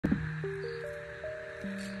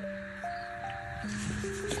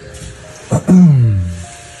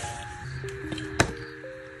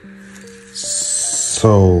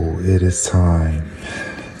So it is time.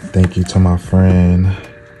 Thank you to my friend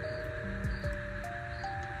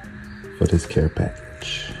for this care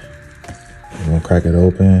package. I'm gonna crack it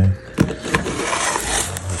open.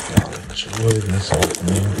 Y'all enjoy this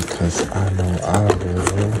opening because I know I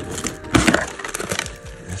will.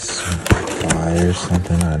 It's super fire,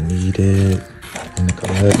 something I needed in the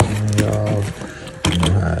collection, y'all. You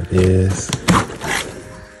know how it is.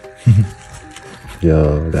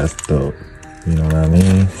 Yo, that's dope. You know what I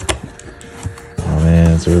mean? My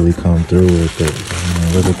man's really come through with it.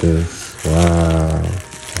 Man, look at this. Wow.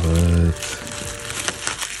 What?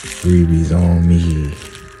 Freebies on me.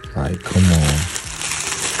 Like, come on.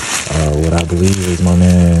 What I believe is my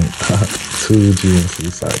man 2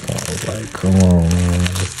 GMC cyclones. Like, come on, man.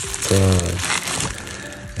 It's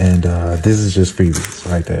tough. And this is just freebies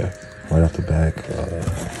right there. Right off the back.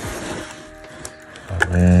 Oh,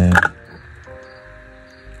 man.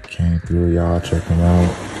 Came through, y'all. Check them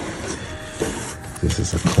out. This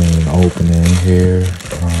is a clean opening here.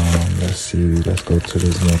 Let's see. Let's go to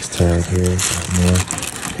this next tag here. Got more.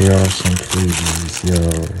 Here are some freebies. Yo,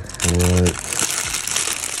 what?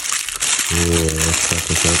 Yeah, let's check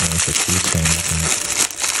this out. It's a keychain, I think.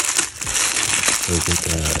 Look at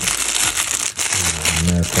that. Oh,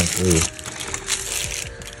 man, thank you.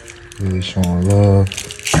 Really showing love.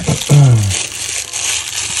 That's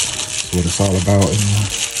what it's all about in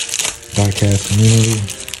the Diecast community.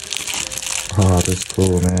 Oh, that's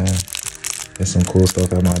cool, man. There's some cool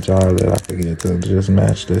stuff at my job that I forget to just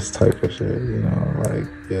match this type of shit, you know, like,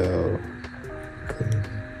 yo.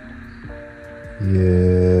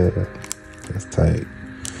 Yeah, that's tight,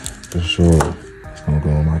 for sure. It's gonna go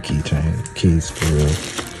on my keys for real.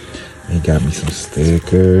 He got me some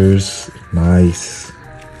stickers, nice.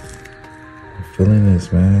 I'm feeling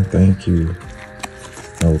this, man, thank you.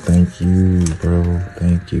 No, thank you, bro,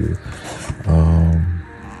 thank you.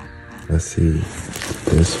 Let's see,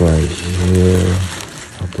 this right here,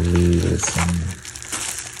 I believe is some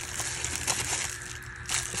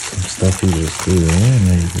stuff he was doing,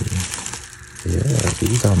 maybe. Yeah,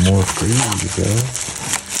 these are more freebies, yo.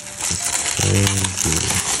 It's crazy.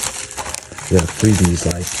 Yeah, freebies,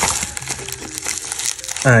 like,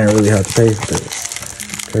 I ain't really have to pay for this.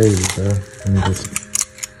 It's crazy, bro. Let me just,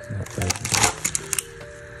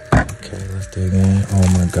 okay, let's dig in. Oh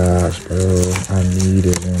my gosh, bro. I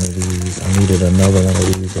needed one of these. I needed another one of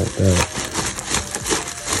these like that.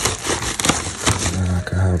 And I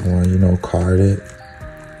could have one, you know, carded.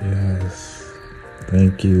 Yes.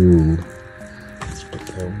 Thank you. Let's put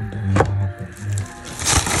that one down.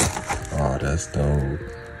 Oh, that's dope.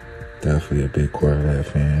 Definitely a big Corvette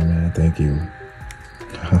fan, man. Thank you.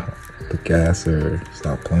 The gasser.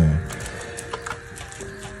 Stop playing.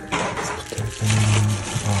 Let's put that down.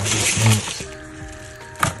 Oh, this next.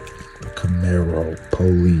 Camaro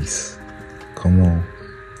police. Come on.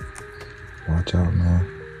 Watch out, man.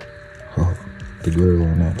 Oh, the grill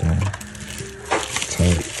on that thing.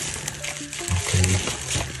 Tight. Okay.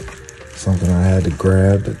 Something I had to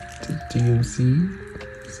grab, the GMC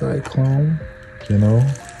Cyclone. You know,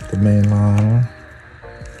 the main line.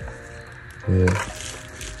 Yeah.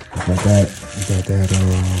 We got that.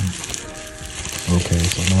 Okay,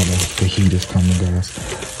 so now the heat is coming, guys.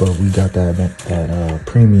 But we got that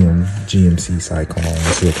premium GMC Cyclone.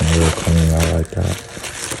 It's looking real clean. I like that.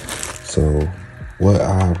 So what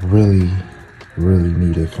I really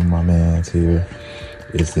needed from my man's here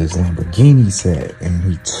is this Lamborghini set, and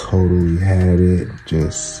he totally had it,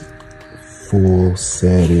 just full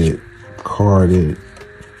setted, carded,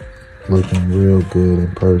 looking real good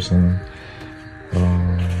in person.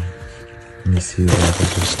 Let me see if I can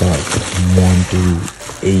just start 1 through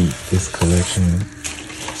 8. This collection,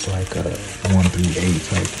 it's like a 1 through 8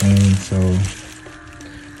 type thing. So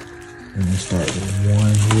let me start with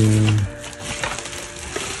 1 here.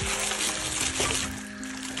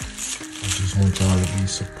 I just want y'all to be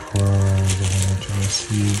surprised. I want y'all to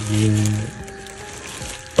see it.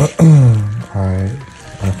 Alright,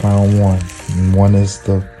 I found 1. And 1 is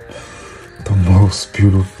the most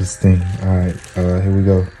beautiful thing. Alright, here we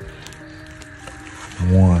go.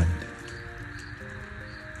 1.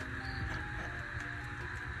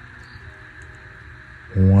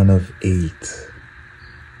 One of 8.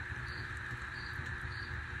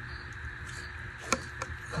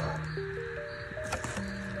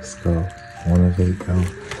 Let's go. 1 of 8, go.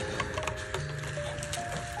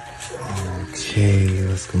 Okay,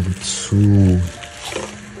 let's go to 2.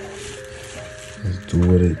 Let's do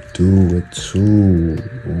what it do with 2.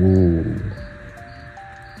 Ooh.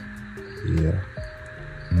 Yeah.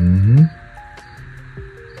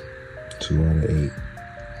 2 2 out of 8.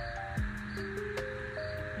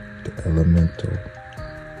 The Elemental.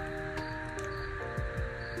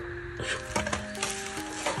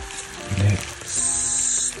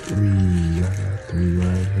 Next 3. I got 3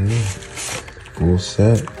 right here. Full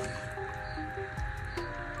set.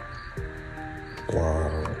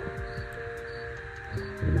 Wow.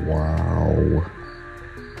 Wow.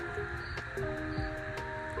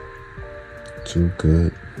 Too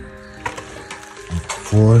good.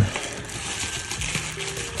 4.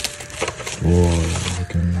 4.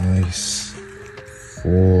 Looking nice.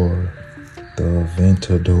 4. The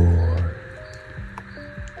Aventador.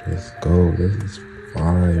 Let's go. This is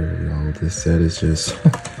fire, yo. This set is just,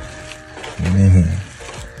 man.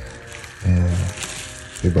 Yeah.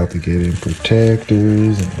 They about to get in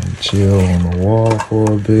protectors and chill on the wall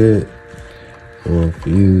for a bit. For a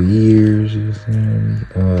few years, you see me?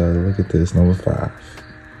 Look at this, number 5.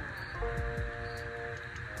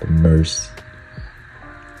 The Mercy.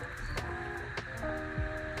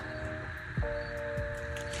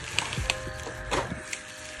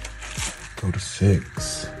 Go to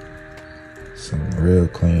 6. Something real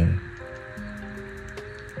clean.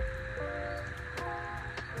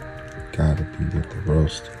 Gotta be with the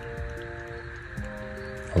roaster.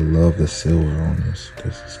 I love the silver on this.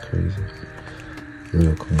 This is crazy.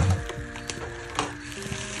 Real clean.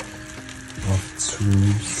 Up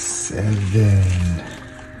to 7.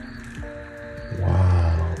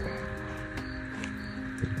 Wow.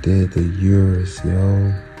 They did the Urus,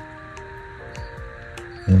 yo.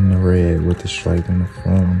 In the red with the stripe in the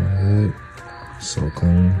front on the hood. So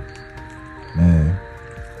clean. Man,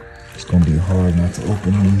 it's gonna be hard not to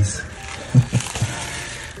open these.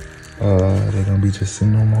 They're gonna be just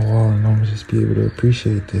sitting on my wall and I'm gonna just be able to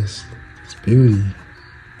appreciate this. It's beauty.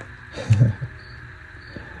 Yeah.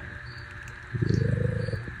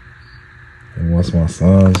 And once my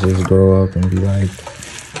sons just grow up and be like,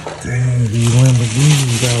 dang, these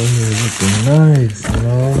Lamborghinis out here looking nice, you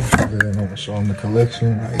know? And then I'm gonna show them the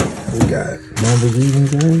collection. Like, we got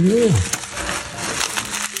Lamborghinis out here.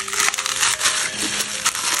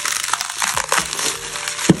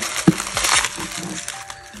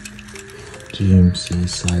 GMC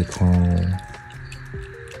Cyclone.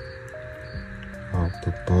 Out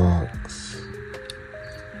the box.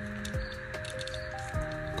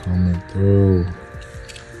 Coming through.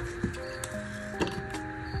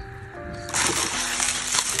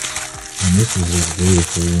 And this is just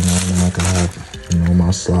beautiful, you know. And I can have, you know,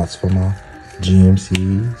 my slots for my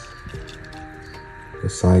GMCs. The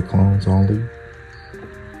Cyclones only.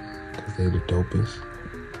 Because they're the dopest.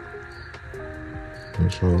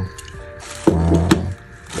 And so, wow.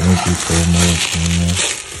 Thank you so much, man.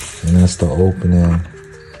 And that's the opening.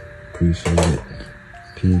 Appreciate it.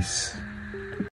 Peace.